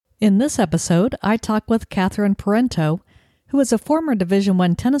In this episode, I talk with Catherine Parento, who is a former Division I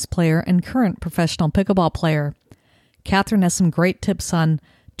tennis player and current professional pickleball player. Catherine has some great tips on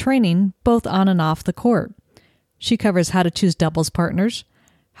training both on and off the court. She covers how to choose doubles partners,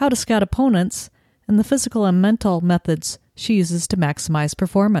 how to scout opponents, and the physical and mental methods she uses to maximize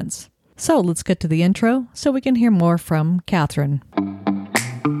performance. So let's get to the intro so we can hear more from Catherine.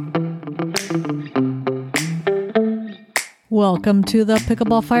 Welcome to the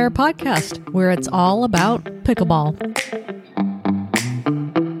Pickleball Fire podcast, where it's all about pickleball.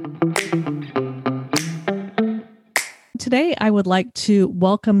 Today, I would like to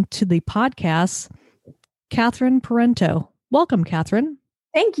welcome to the podcast Catherine Parento. Welcome, Catherine.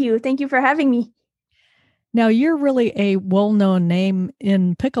 Thank you. Thank you for having me. Now, you're really a well-known name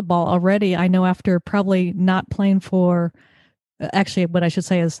in pickleball already. I know after probably not playing for, actually, what I should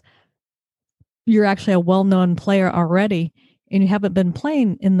say is you're actually a well-known player already, and you haven't been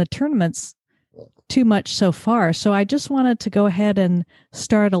playing in the tournaments too much so far. So I just wanted to go ahead and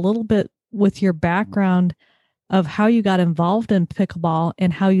start a little bit with your background of how you got involved in pickleball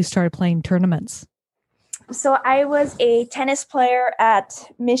and how you started playing tournaments. So I was a tennis player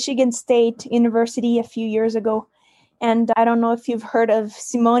at Michigan State University a few years ago. And I don't know if you've heard of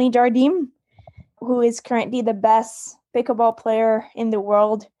Simone Jardim, who is currently the best pickleball player in the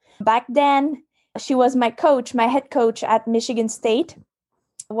world. Back then, she was my coach, my head coach at Michigan State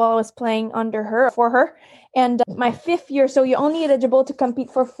while I was playing under her, for her. And my fifth year, so you're only eligible to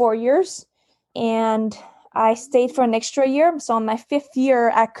compete for 4 years. And I stayed for an extra year. So on my fifth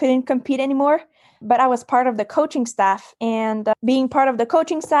year, I couldn't compete anymore, but I was part of the coaching staff. And being part of the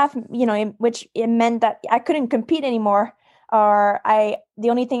coaching staff, which it meant that I couldn't compete anymore. The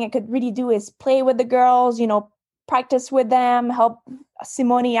only thing I could really do is play with the girls, practice with them, help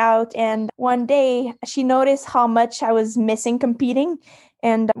Simone out. And one day she noticed how much I was missing competing.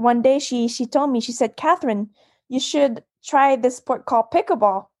 And one day she told me, she said, "Catherine, you should try this sport called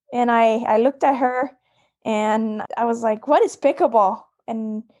pickleball." And I looked at her and I was like, "What is pickleball?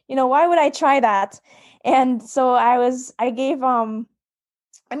 And, why would I try that?" And so it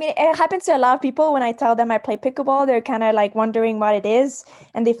happens to a lot of people when I tell them I play pickleball, they're kind of like wondering what it is.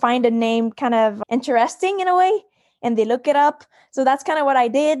 And they find the name kind of interesting in a way. And they look it up. So that's kind of what I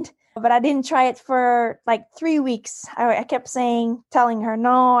did. But I didn't try it for like 3 weeks. I kept telling her,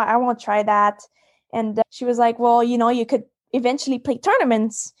 "No, I won't try that." And she was like, "Well, you could eventually play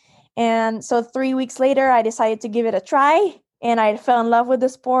tournaments." And so 3 weeks later, I decided to give it a try. And I fell in love with the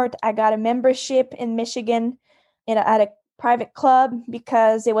sport. I got a membership in Michigan at a private club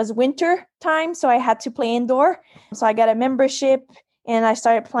because it was winter time. So I had to play indoor. So I got a membership. And I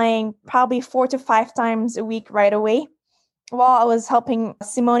started playing probably 4 to 5 times a week right away while I was helping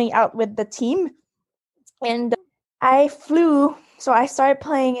Simone out with the team. And I flew. So I started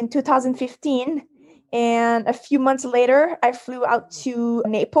playing in 2015. And a few months later, I flew out to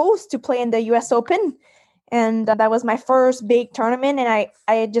Naples to play in the US Open. And that was my first big tournament. And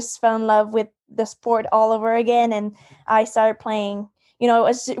I just fell in love with the sport all over again. And I started playing,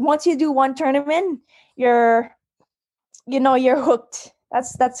 once you do one tournament, you're hooked.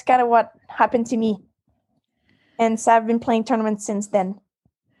 That's kind of what happened to me. And so I've been playing tournaments since then.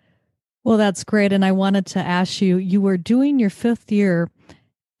 Well, that's great. And I wanted to ask you, you were doing your fifth year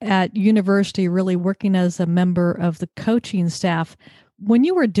at university, really working as a member of the coaching staff. When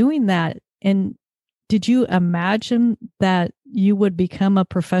you were doing that, and did you imagine that you would become a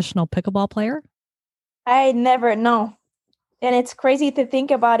professional pickleball player? I never know. And it's crazy to think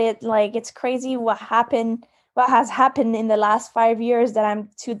about it. Like, it's crazy what has happened in the last 5 years that I'm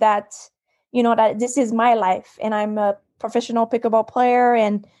to that, that this is my life and I'm a professional pickleball player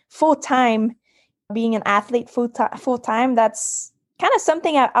and full-time, being an athlete full-time. That's kind of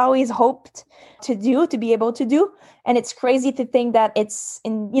something I always hoped to do, to be able to do. And it's crazy to think that it's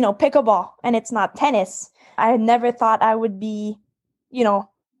in, pickleball and it's not tennis. I never thought I would be,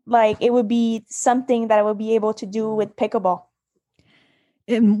 it would be something that I would be able to do with pickleball.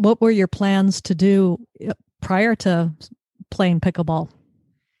 And what were your plans to do prior to playing pickleball?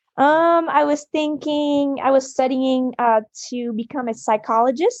 I was studying to become a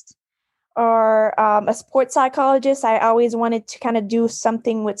psychologist or a sports psychologist. I always wanted to kind of do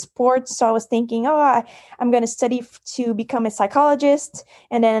something with sports. So I was thinking, I'm going to study to become a psychologist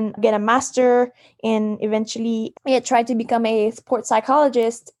and then get a master and eventually try to become a sports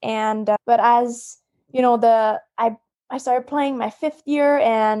psychologist. And but as I started playing my fifth year,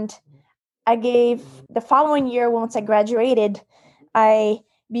 and the following year, once I graduated, I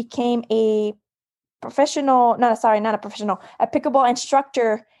became a pickleball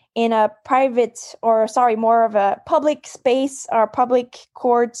instructor in a more of a public space or public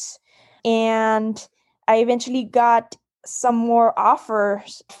courts. And I eventually got some more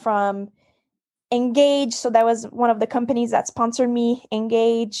offers from Engage. So that was one of the companies that sponsored me,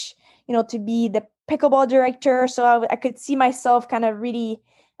 Engage, to be the pickleball director. So I could see myself kind of really,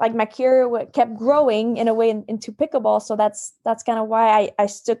 like, my career kept growing in a way into pickleball. So that's kind of why I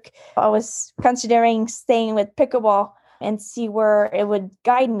was considering staying with pickleball and see where it would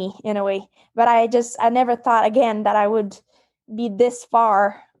guide me in a way. But I never thought again that I would be this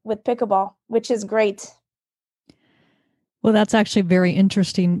far with pickleball, which is great. Well, that's actually very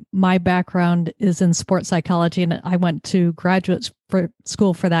interesting. My background is in sports psychology, and I went to graduate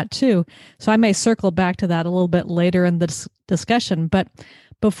school for that too. So I may circle back to that a little bit later in this discussion. But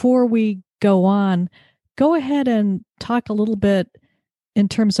before we go on, go ahead and talk a little bit in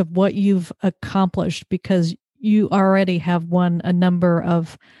terms of what you've accomplished, because you already have won a number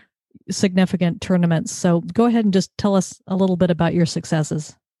of significant tournaments. So go ahead and just tell us a little bit about your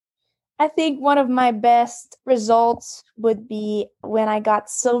successes. I think one of my best results would be when I got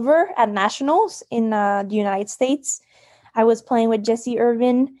silver at nationals in the United States. I was playing with Jessie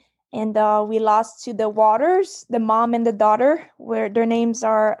Irvin, and we lost to the Waters, the mom and the daughter, where their names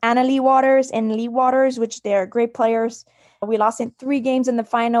are Annalie Waters and Lee Waters, which they're great players. We lost in 3 games in the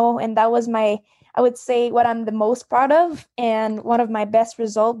final, and that was I would say, what I'm the most proud of and one of my best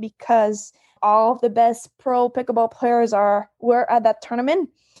results, because all of the best pro pickleball players were at that tournament.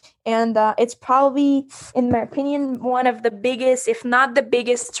 And it's probably, in my opinion, one of the biggest, if not the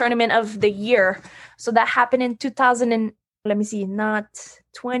biggest tournament of the year. So that happened in 2000 and, let me see, not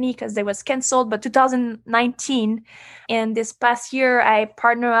 20 because it was canceled, but 2019. And this past year, I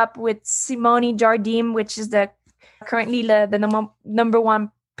partnered up with Simone Jardim, which is currently the number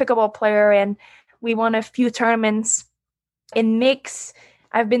 1 pickleball player. And we won a few tournaments. In mix,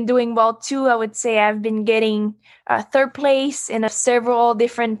 I've been doing well too. I would say I've been getting 3rd place in several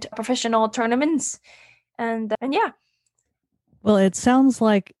different professional tournaments. And yeah. Well, it sounds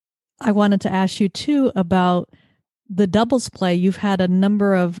like I wanted to ask you too about the doubles play. You've had a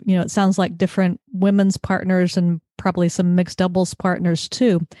number of, it sounds like different women's partners and probably some mixed doubles partners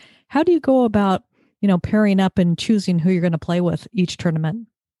too. How do you go about, pairing up and choosing who you're going to play with each tournament?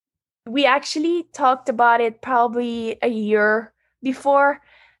 We actually talked about it probably a year before.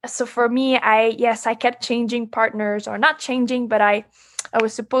 So for me, I kept changing partners, or not changing, but I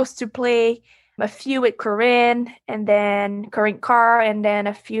was supposed to play a few with Corinne, and then Corinne Carr, and then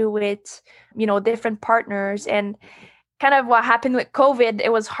a few with, different partners. And kind of what happened with COVID,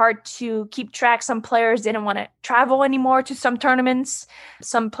 it was hard to keep track. Some players didn't want to travel anymore to some tournaments.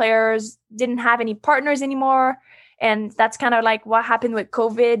 Some players didn't have any partners anymore. And that's kind of like what happened with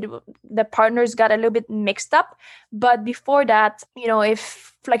COVID. The partners got a little bit mixed up. But before that,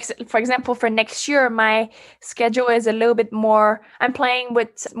 if, like, for example, for next year, my schedule is a little bit more, I'm playing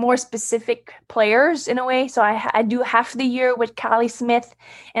with more specific players in a way. So I do half the year with Callie Smith,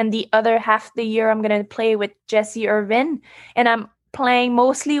 and the other half the year I'm going to play with Jessie Irvin. And I'm playing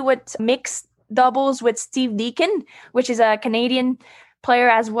mostly with mixed doubles with Steve Deacon, which is a Canadian player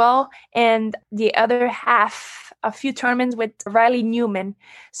as well. And the other half, a few tournaments with Riley Newman.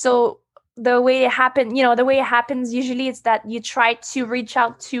 So the way it happens usually is that you try to reach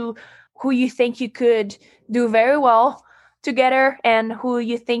out to who you think you could do very well together and who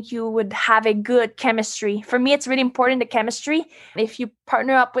you think you would have a good chemistry. For me, it's really important, the chemistry. If you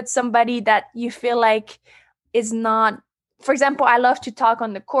partner up with somebody that you feel like is not, for example, I love to talk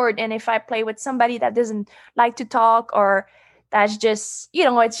on the court, and if I play with somebody that doesn't like to talk, or that's just,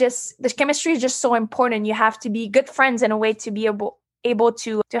 it's just, the chemistry is just so important. You have to be good friends in a way to be able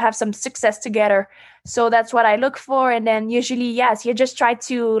to have some success together. So that's what I look for. And then usually, yes, you just try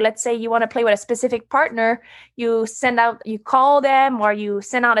to, let's say you want to play with a specific partner, you call them, or you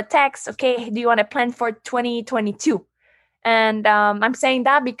send out a text. Okay, do you want to plan for 2022? And I'm saying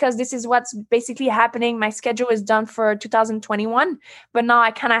that because this is what's basically happening. My schedule is done for 2021, but now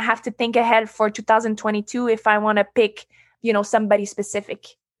I kind of have to think ahead for 2022 if I want to pick somebody specific.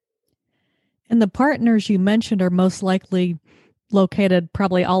 And the partners you mentioned are most likely located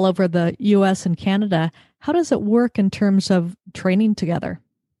probably all over the US and Canada. How does it work in terms of training together?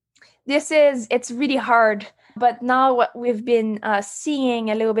 It's really hard. But now what we've been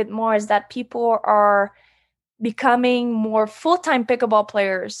seeing a little bit more is that people are becoming more full-time pickleball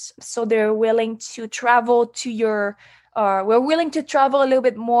players. So they're willing to travel to we're willing to travel a little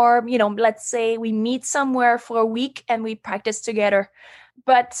bit more. Let's say we meet somewhere for a week and we practice together.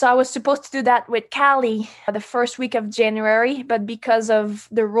 But so I was supposed to do that with Cali the first week of January, but because of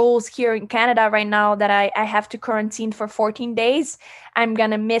the rules here in Canada right now that I have to quarantine for 14 days, I'm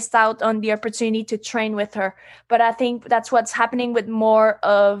gonna miss out on the opportunity to train with her. But I think that's what's happening with more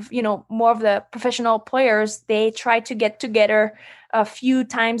of the professional players. They try to get together a few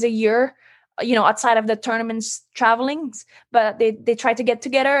times a year, outside of the tournaments travelings, but they try to get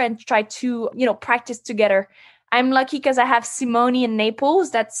together and try to, practice together. I'm lucky because I have Simone in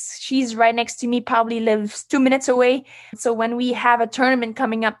Naples. She's right next to me, probably lives 2 minutes away. So when we have a tournament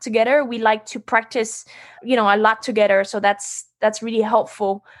coming up together, we like to practice, a lot together. So that's really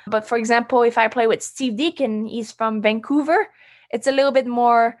helpful. But for example, if I play with Steve Deacon, he's from Vancouver, it's a little bit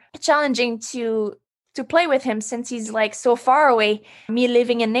more challenging to play with him since he's like so far away. Me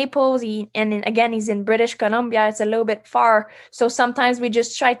living in Naples, he's in British Columbia. It's a little bit far. So sometimes we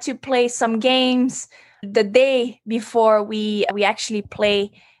just try to play some games the day before we actually play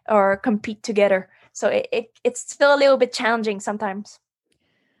or compete together. So it's still a little bit challenging sometimes.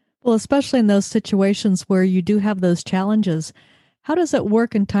 Well, especially in those situations where you do have those challenges, how does it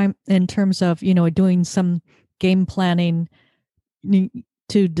work in terms of, doing some game planning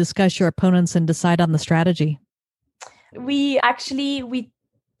to discuss your opponents and decide on the strategy? We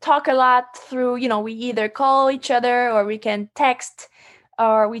talk a lot through, we either call each other or we can text,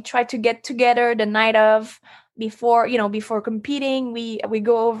 or we try to get together the night of before competing. We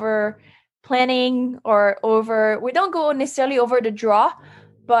go over planning, we don't go necessarily over the draw,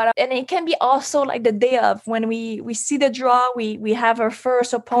 but and it can be also like the day of when we see the draw, we have our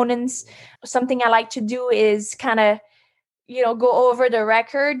first opponents. Something I like to do is kind of go over the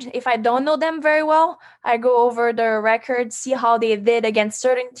record. If I don't know them very well, I go over the record, see how they did against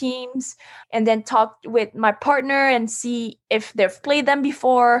certain teams, and then talk with my partner and see if they've played them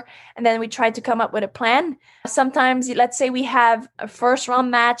before. And then we try to come up with a plan. Sometimes, let's say we have a first round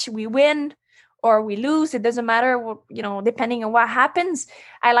match, we win or we lose. It doesn't matter, depending on what happens.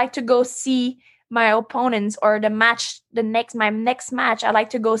 I like to go see my opponents or my next match. I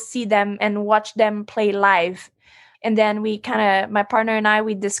like to go see them and watch them play live. And then my partner and I,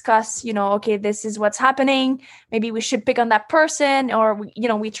 we discuss, okay, this is what's happening. Maybe we should pick on that person, or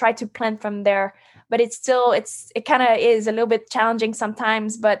we try to plan from there. But it kind of is a little bit challenging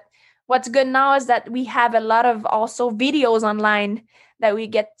sometimes. But what's good now is that we have a lot of also videos online that we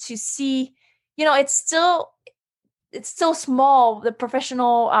get to see. It's still small. The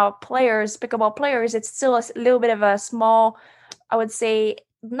professional players, pickleball players, it's still a little bit of a small, I would say,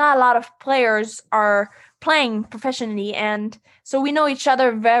 not a lot of players are playing professionally, and so we know each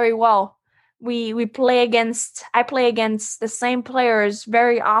other very well. I play against the same players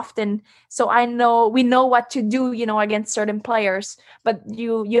very often, so we know what to do, against certain players. But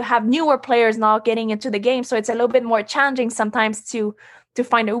you have newer players now getting into the game, so it's a little bit more challenging sometimes to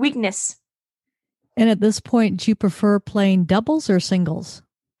find a weakness. And at this point, do you prefer playing doubles or singles?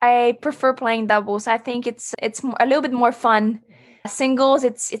 I prefer playing doubles. I think it's a little bit more fun. Singles,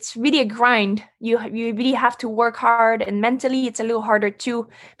 it's really a grind. You really have to work hard, and mentally it's a little harder too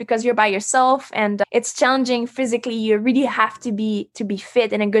because you're by yourself, and it's challenging physically. You really have to be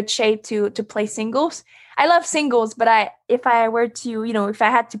fit and in good shape to play singles. I love singles, but if I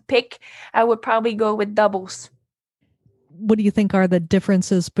had to pick, I would probably go with doubles. What do you think are the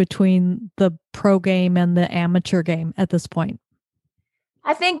differences between the pro game and the amateur game at this point?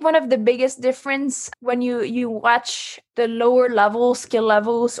 I think one of the biggest difference when you watch the lower level skill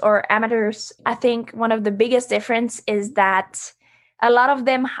levels or amateurs, I think one of the biggest difference is that a lot of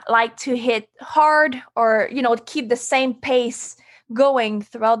them like to hit hard or, keep the same pace going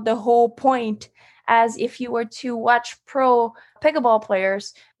throughout the whole point. As if you were to watch pro pickleball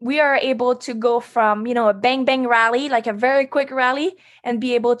players, we are able to go from, a bang bang rally, like a very quick rally, and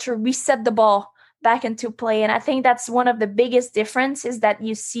be able to reset the ball back into play. And I think that's one of the biggest difference is that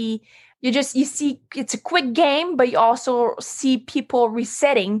you see it's a quick game, but you also see people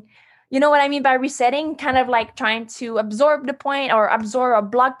resetting. You know what I mean by resetting? Kind of like trying to absorb the point or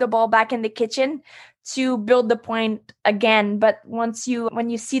block the ball back in the kitchen to build the point again. But when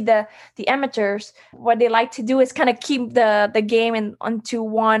you see the amateurs, what they like to do is kind of keep the game onto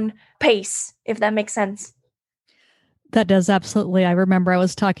one pace, if that makes sense. That does, absolutely. I remember I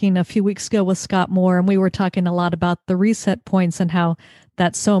was talking a few weeks ago with Scott Moore, and we were talking a lot about the reset points and how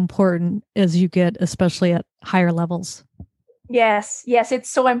that's so important as you get, especially at higher levels. Yes, it's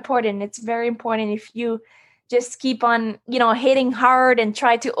so important. It's very important. If you just keep on, hitting hard and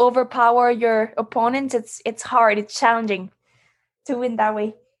try to overpower your opponents, it's hard. It's challenging to win that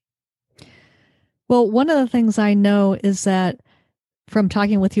way. Well, one of the things I know is that from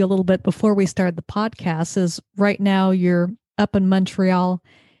talking with you a little bit before we started the podcast is right now you're up in Montreal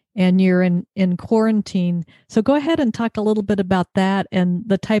and you're in quarantine. So go ahead and talk a little bit about that and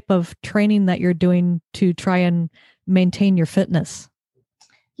the type of training that you're doing to try and maintain your fitness.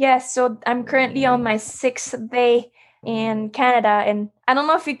 Yes, so I'm currently on my 6th day in Canada, and I don't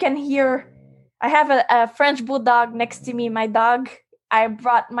know if you can hear. I have a French bulldog next to me. My dog, I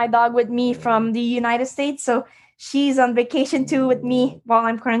brought my dog with me from the United States, so she's on vacation too with me while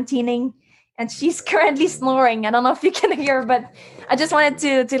I'm quarantining, and she's currently snoring. I don't know if you can hear, but I just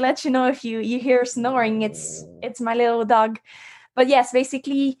wanted to let you know if you hear snoring, it's my little dog. But yes,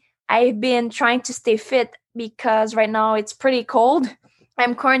 basically, I've been trying to stay fit because right now it's pretty cold.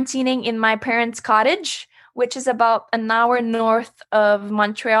 I'm quarantining in my parents' cottage, which is about an hour north of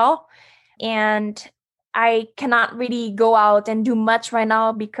Montreal. And I cannot really go out and do much right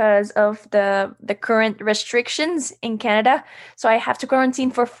now because of the current restrictions in Canada. So I have to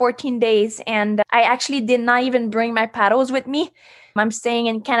quarantine for 14 days. And I actually did not even bring my paddles with me. I'm staying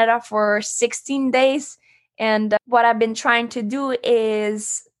in Canada for 16 days. And what I've been trying to do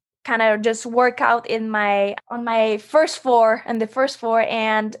is kind of just work out in my on my first floor and the first floor.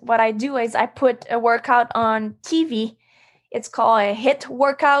 And what I do is I put a workout on TV. It's called a HIIT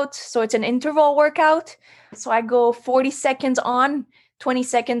workout. So it's an interval workout. So I go 40 seconds on, 20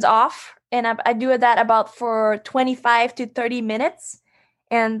 seconds off. And I do that about for 25 to 30 minutes.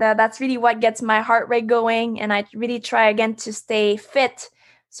 And that's really what gets my heart rate going. And I really try again to stay fit.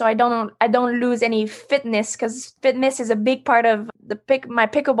 So I don't lose any fitness, because fitness is a big part of my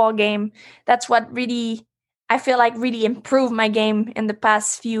pickleball game. That's what really I feel like really improved my game in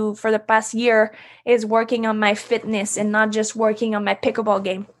the for the past year, is working on my fitness and not just working on my pickleball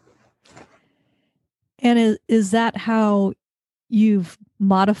game. And is that how you've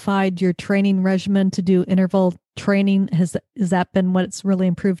modified your training regimen to do interval training? Has that been what's really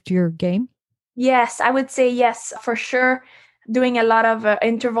improved your game? Yes, I would say yes, for sure. Doing a lot of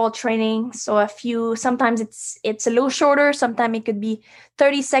interval training. So sometimes it's a little shorter. Sometimes it could be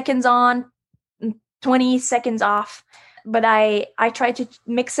 30 seconds on, 20 seconds off. But I try to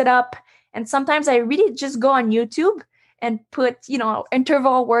mix it up. And sometimes I really just go on YouTube and put,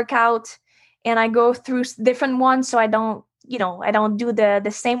 interval workout, and I go through different ones, so I don't do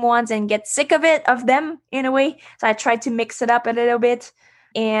the same ones and get sick of them in a way. So I try to mix it up a little bit.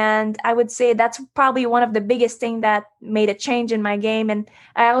 And I would say that's probably one of the biggest thing that made a change in my game. And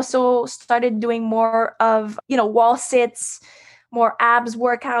I also started doing more of, wall sits, more abs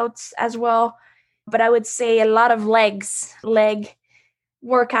workouts as well. But I would say a lot of leg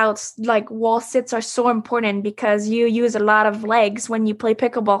workouts, like wall sits, are so important because you use a lot of legs when you play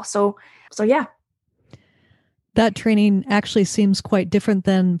pickleball. So yeah. That training actually seems quite different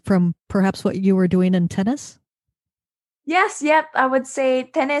than from perhaps what you were doing in tennis. Yes, yep. I would say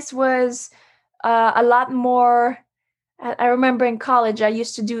tennis was a lot more. I remember in college, I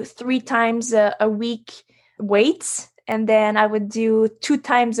used to do 3 times a week weights, and then I would do 2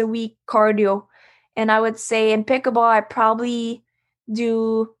 times a week cardio. And I would say in pickleball, I probably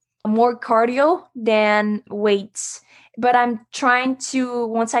do more cardio than weights. But I'm trying to,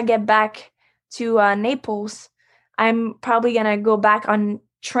 once I get back to Naples, I'm probably going to go back on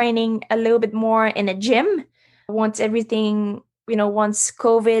training a little bit more in a gym once everything, once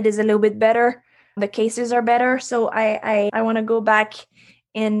COVID is a little bit better, the cases are better. So I want to go back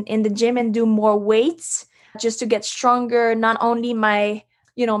in the gym and do more weights just to get stronger, not only my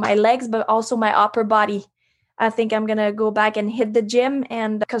legs, but also my upper body. I think I'm going to go back and hit the gym,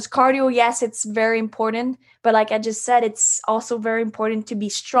 and because cardio, yes, it's very important. But like I just said, it's also very important to be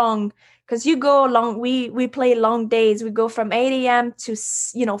strong, because you go long, we play long days. We go from 8 a.m. to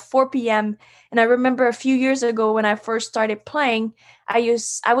 4 p.m. And I remember a few years ago when I first started playing,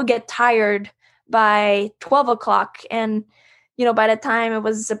 I would get tired by 12 o'clock. And, by the time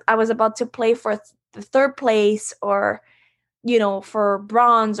I was about to play for the third place, or, for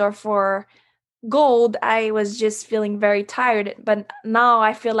bronze or for gold, I was just feeling very tired. But now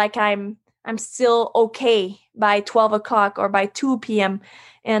I feel like I'm still okay by 12 o'clock or by 2 p.m.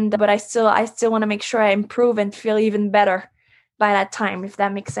 But I still want to make sure I improve and feel even better by that time, if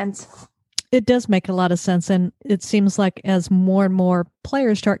that makes sense. It does make a lot of sense. And it seems like as more and more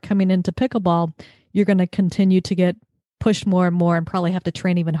players start coming into pickleball, you're going to continue to get pushed more and more and probably have to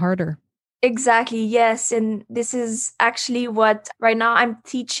train even harder. Exactly, yes. And this is actually what right now I'm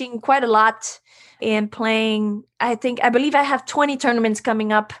teaching quite a lot and playing. I believe I have 20 tournaments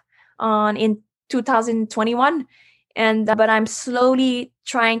coming up on in 2021. But I'm slowly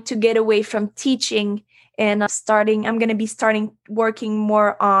trying to get away from teaching and I'm going to be starting working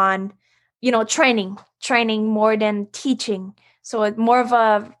more on, training more than teaching. So it's more of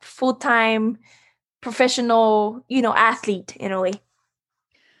a full-time professional, athlete in a way.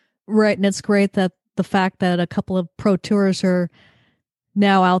 Right. And it's great that the fact that a couple of pro tours are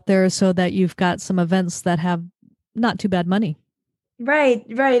now out there so that you've got some events that have not too bad money. Right.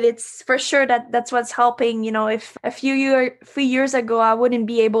 It's for sure that's what's helping. If a few years ago I wouldn't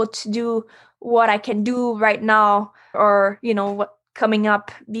be able to do what I can do right now, or what coming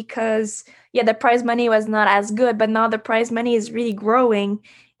up, because the prize money was not as good, but now the prize money is really growing,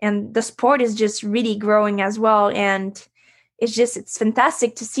 and the sport is just really growing as well, and it's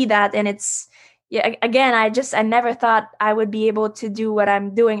fantastic to see that. And it's again, I never thought I would be able to do what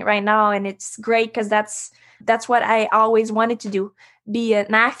I'm doing right now, and it's great because that's what I always wanted to do, be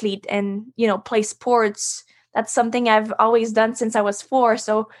an athlete and play sports. That's something I've always done since I was 4.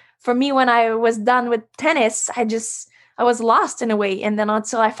 So for me, when I was done with tennis, I was lost in a way, and then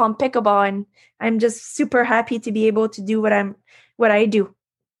until I found pickleball, and I'm just super happy to be able to do what I do.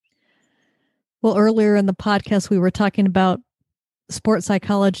 Well, earlier in the podcast we were talking about sports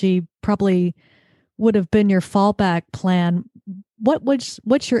psychology probably would have been your fallback plan.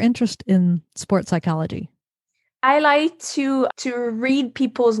 What's your interest in sports psychology? I like to read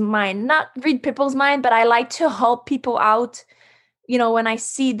people's mind, not read people's mind, but I like to help people out. When I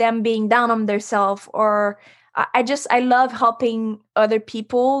see them being down on themselves, or I love helping other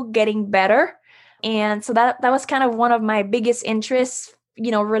people getting better. And so that was kind of one of my biggest interests,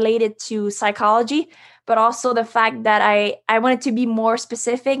 related to psychology, but also the fact that I wanted to be more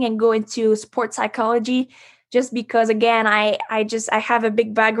specific and go into sports psychology, just because again, I have a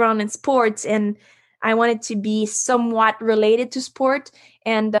big background in sports, and I wanted to be somewhat related to sport.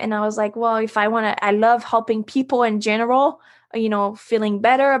 And I was like, well, if I love helping people in general, feeling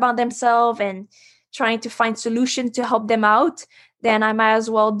better about themselves and trying to find solutions to help them out, then I might as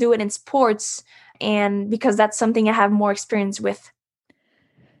well do it in sports. And because that's something I have more experience with.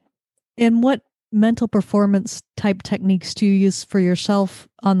 And what mental performance type techniques do you use for yourself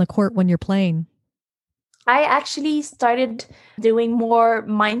on the court when you're playing? I actually started doing more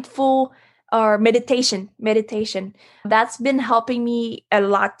mindful or meditation. That's been helping me a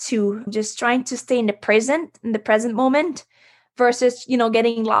lot too. Just trying to stay in the present moment, versus,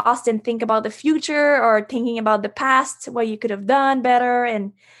 getting lost and think about the future or thinking about the past, what you could have done better.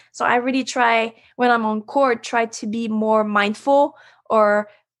 And so I really try, when I'm on court, try to be more mindful, or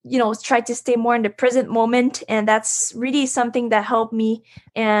try to stay more in the present moment. And that's really something that helped me.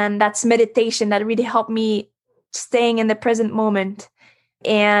 And that's meditation that really helped me staying in the present moment.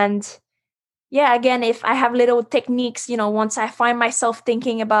 And again, if I have little techniques, once I find myself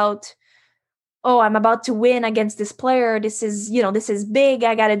thinking about, oh, I'm about to win against this player, this is big,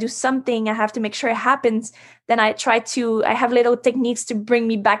 I got to do something, I have to make sure it happens, then I have little techniques to bring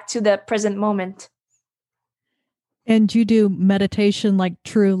me back to the present moment. And you do meditation, like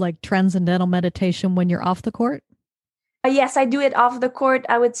transcendental meditation, when you're off the court? Yes, I do it off the court.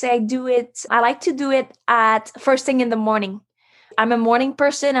 I would say I like to do it at first thing in the morning. I'm a morning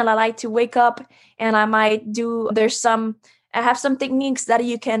person, and I like to wake up, and I have some techniques that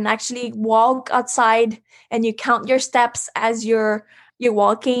you can actually walk outside and you count your steps as you're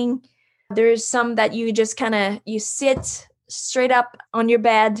walking. There's some that you just you sit straight up on your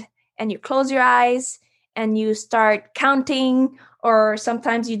bed and you close your eyes and you start counting, or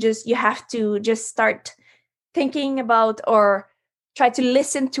sometimes you have to just start thinking about, or try to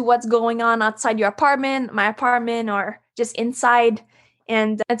listen to what's going on outside my apartment, or just inside.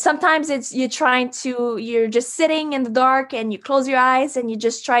 And sometimes you're just sitting in the dark and you close your eyes and you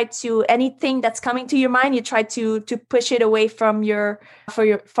just try to, anything that's coming to your mind, you try to push it away from your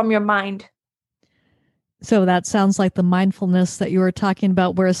mind. So that sounds like the mindfulness that you were talking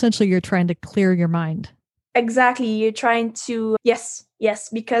about, where essentially you're trying to clear your mind. Exactly. You're trying to, yes,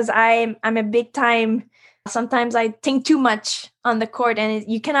 because I'm a big time. Sometimes I think too much on the court, and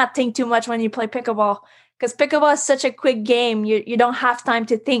you cannot think too much when you play pickleball, because pickleball is such a quick game. You don't have time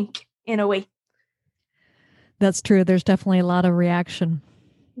to think in a way. That's true. There's definitely a lot of reaction.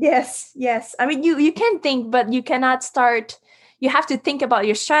 Yes. I mean, you can think, but you cannot start. You have to think about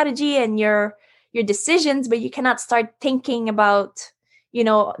your strategy and your decisions, but you cannot start thinking about,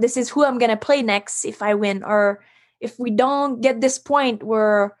 this is who I'm going to play next if I win, or if we don't get this point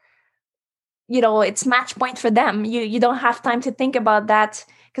where, it's match point for them. You don't have time to think about that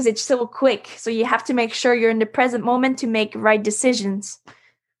because it's so quick. So you have to make sure you're in the present moment to make right decisions.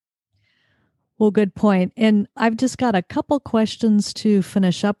 Well, good point. And I've just got a couple questions to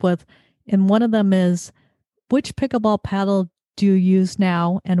finish up with. And one of them is, which pickleball paddle do you use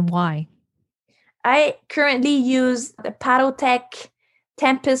now and why? I currently use the Paddletech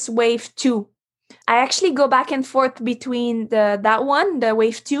Tempest Wave 2. I actually go back and forth between the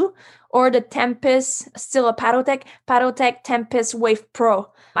Wave 2 or the Tempest, still a Paddletech Tempest Wave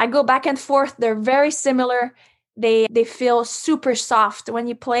Pro. I go back and forth. They're very similar. They feel super soft when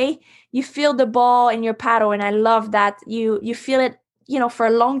you play. You feel the ball in your paddle, and I love that. You feel it, for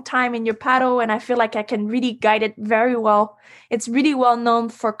a long time in your paddle, and I feel like I can really guide it very well. It's really well known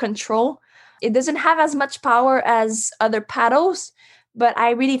for control. It doesn't have as much power as other paddles, but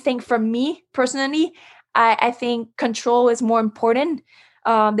I really think for me personally, I think control is more important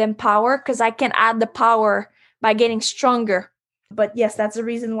than power, because I can add the power by getting stronger. But yes, that's the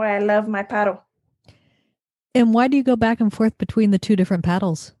reason why I love my paddle. And why do you go back and forth between the two different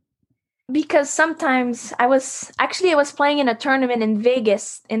paddles? Because sometimes I was playing in a tournament in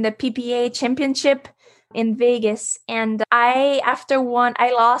Vegas, in the PPA championship in Vegas. And after one,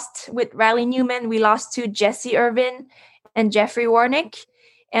 I lost with Riley Newman. We lost to Jesse Irvin and Jeffrey Warnick.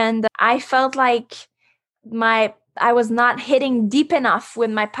 And I felt like I was not hitting deep enough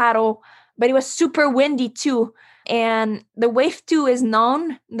with my paddle, but it was super windy too. And the Wave 2 is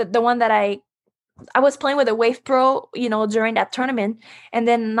known, the one that I was playing with a Wave Pro, during that tournament. And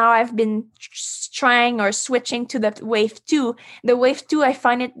then now I've been trying or switching to the Wave 2. The Wave 2, I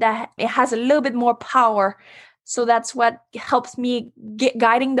find that it has a little bit more power. So that's what helps me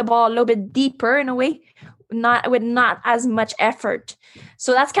guiding the ball a little bit deeper in a way, not as much effort.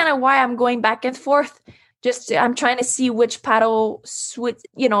 So that's kind of why I'm going back and forth. I'm trying to see which paddle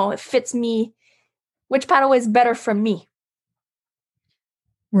fits me, which paddle is better for me.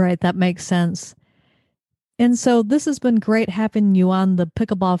 Right, that makes sense. And so this has been great having you on the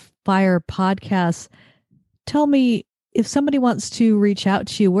Pickleball Fire podcast. Tell me, if somebody wants to reach out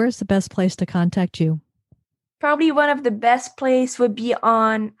to you, where's the best place to contact you? Probably one of the best places would be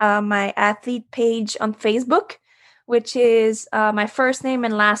on my athlete page on Facebook, which is my first name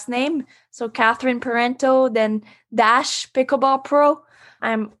and last name. So Catherine Parento, then Dash Pickleball Pro.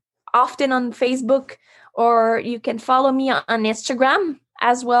 I'm often on Facebook, or you can follow me on Instagram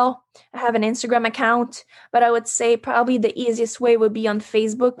as well. I have an Instagram account, but I would say probably the easiest way would be on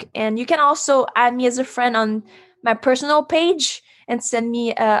Facebook. And you can also add me as a friend on my personal page and send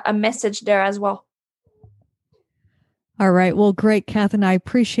me a message there as well. All right. Well, great, Catherine. I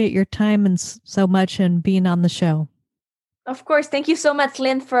appreciate your time and so much and being on the show. Of course. Thank you so much,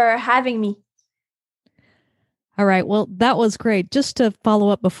 Lynn, for having me. All right. Well, that was great. Just to follow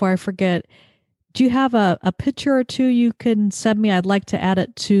up before I forget, do you have a picture or two you can send me? I'd like to add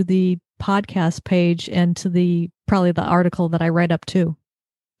it to the podcast page and to probably the article that I write up too.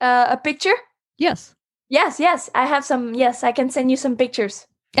 A picture? Yes. Yes. I have some. Yes, I can send you some pictures.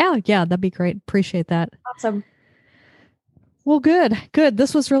 Yeah, that'd be great. Appreciate that. Awesome. Well, good.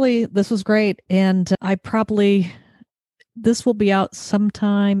 This was great. And this will be out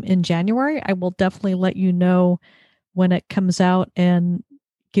sometime in January. I will definitely let you know when it comes out and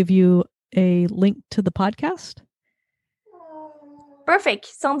give you a link to the podcast. Perfect.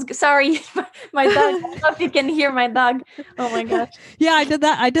 Sounds good. Sorry, my dog. I don't know if you can hear my dog. Oh my gosh. Yeah, I did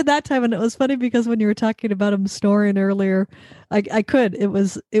that time, and it was funny because when you were talking about him snoring earlier, I could. It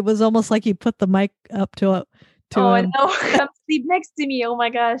was almost like you put the mic up to him. I know. Come sleep next to me. Oh my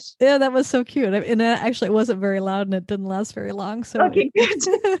gosh. Yeah, that was so cute. And actually, it wasn't very loud, and it didn't last very long. So okay, good.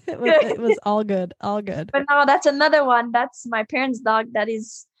 it was all good. But no, that's another one. That's my parents' dog. That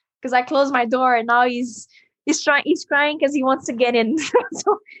is because I closed my door, and now he's crying because he wants to get in.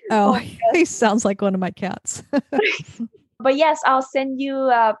 He sounds like one of my cats. But yes, I'll send you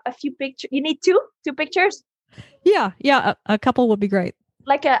a few pictures. You need two pictures? Yeah, a couple would be great.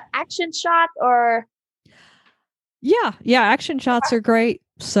 Like a action shot or? Yeah, action shots are great.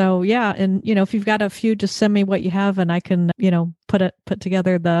 So yeah, and if you've got a few, just send me what you have, and I can put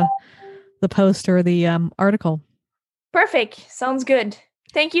together the post or the article. Perfect. Sounds good.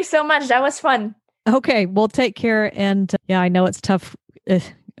 Thank you so much. That was fun. Okay, well, take care. And yeah, I know it's tough.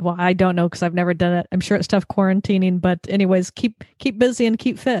 Well, I don't know because I've never done it. I'm sure it's tough quarantining, but anyways, keep busy and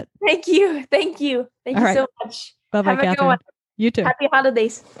keep fit. Thank you. Thank you so much. Bye-bye, Catherine. Good one. You too. Happy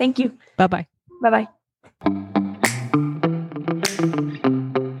holidays. Thank you. Bye-bye. Bye-bye.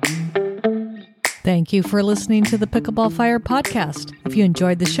 Thank you for listening to the Pickleball Fire podcast. If you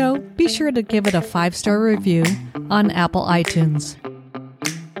enjoyed the show, be sure to give it a 5-star review on Apple iTunes.